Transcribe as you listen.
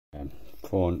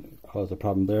phone caused a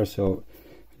problem there, so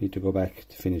I need to go back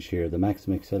to finish here. The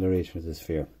maximum acceleration of the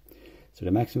sphere. So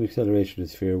the maximum acceleration of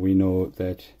the sphere, we know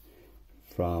that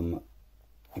from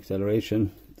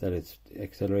acceleration, that it's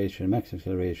acceleration, maximum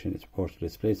acceleration is proportional to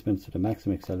displacement. So the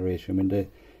maximum acceleration when the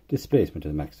displacement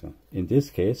is the maximum. In this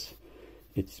case,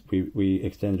 it's we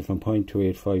extended from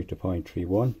 0.285 to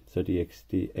 0.31, so the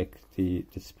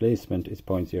displacement is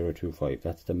 0.025.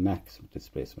 That's the maximum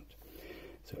displacement.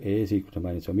 So A is equal to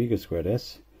minus omega squared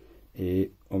s.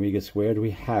 Omega squared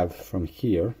we have from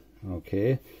here,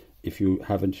 okay. If you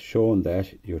haven't shown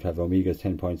that, you would have omega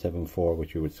 10.74,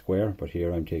 which you would square, but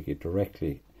here I'm taking it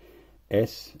directly.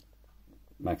 S,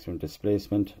 maximum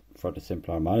displacement for the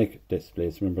simple harmonic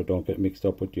displacement, but don't get mixed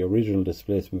up with the original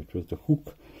displacement, which was the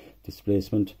Hooke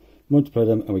displacement. Multiply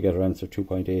them and we get our answer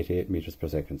 2.88 meters per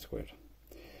second squared.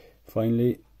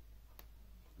 Finally,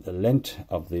 the length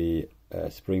of the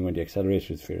spring when the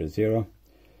acceleration of the sphere is 0.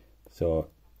 So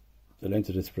the length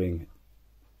of the spring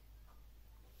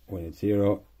when it's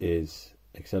 0 is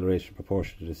acceleration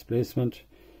proportional to displacement.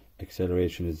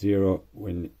 Acceleration is 0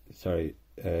 when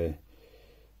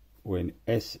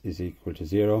s is equal to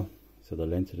 0. So the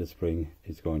length of the spring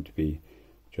is going to be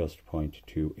just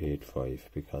 0.285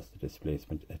 because the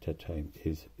displacement at that time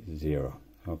is 0.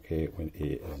 Okay, when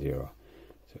a is 0.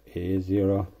 So a is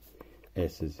 0,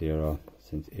 s is 0,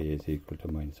 since a is equal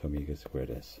to minus omega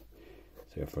squared s.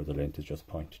 So therefore the length is just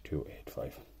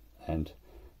 0.285. And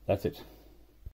that's it.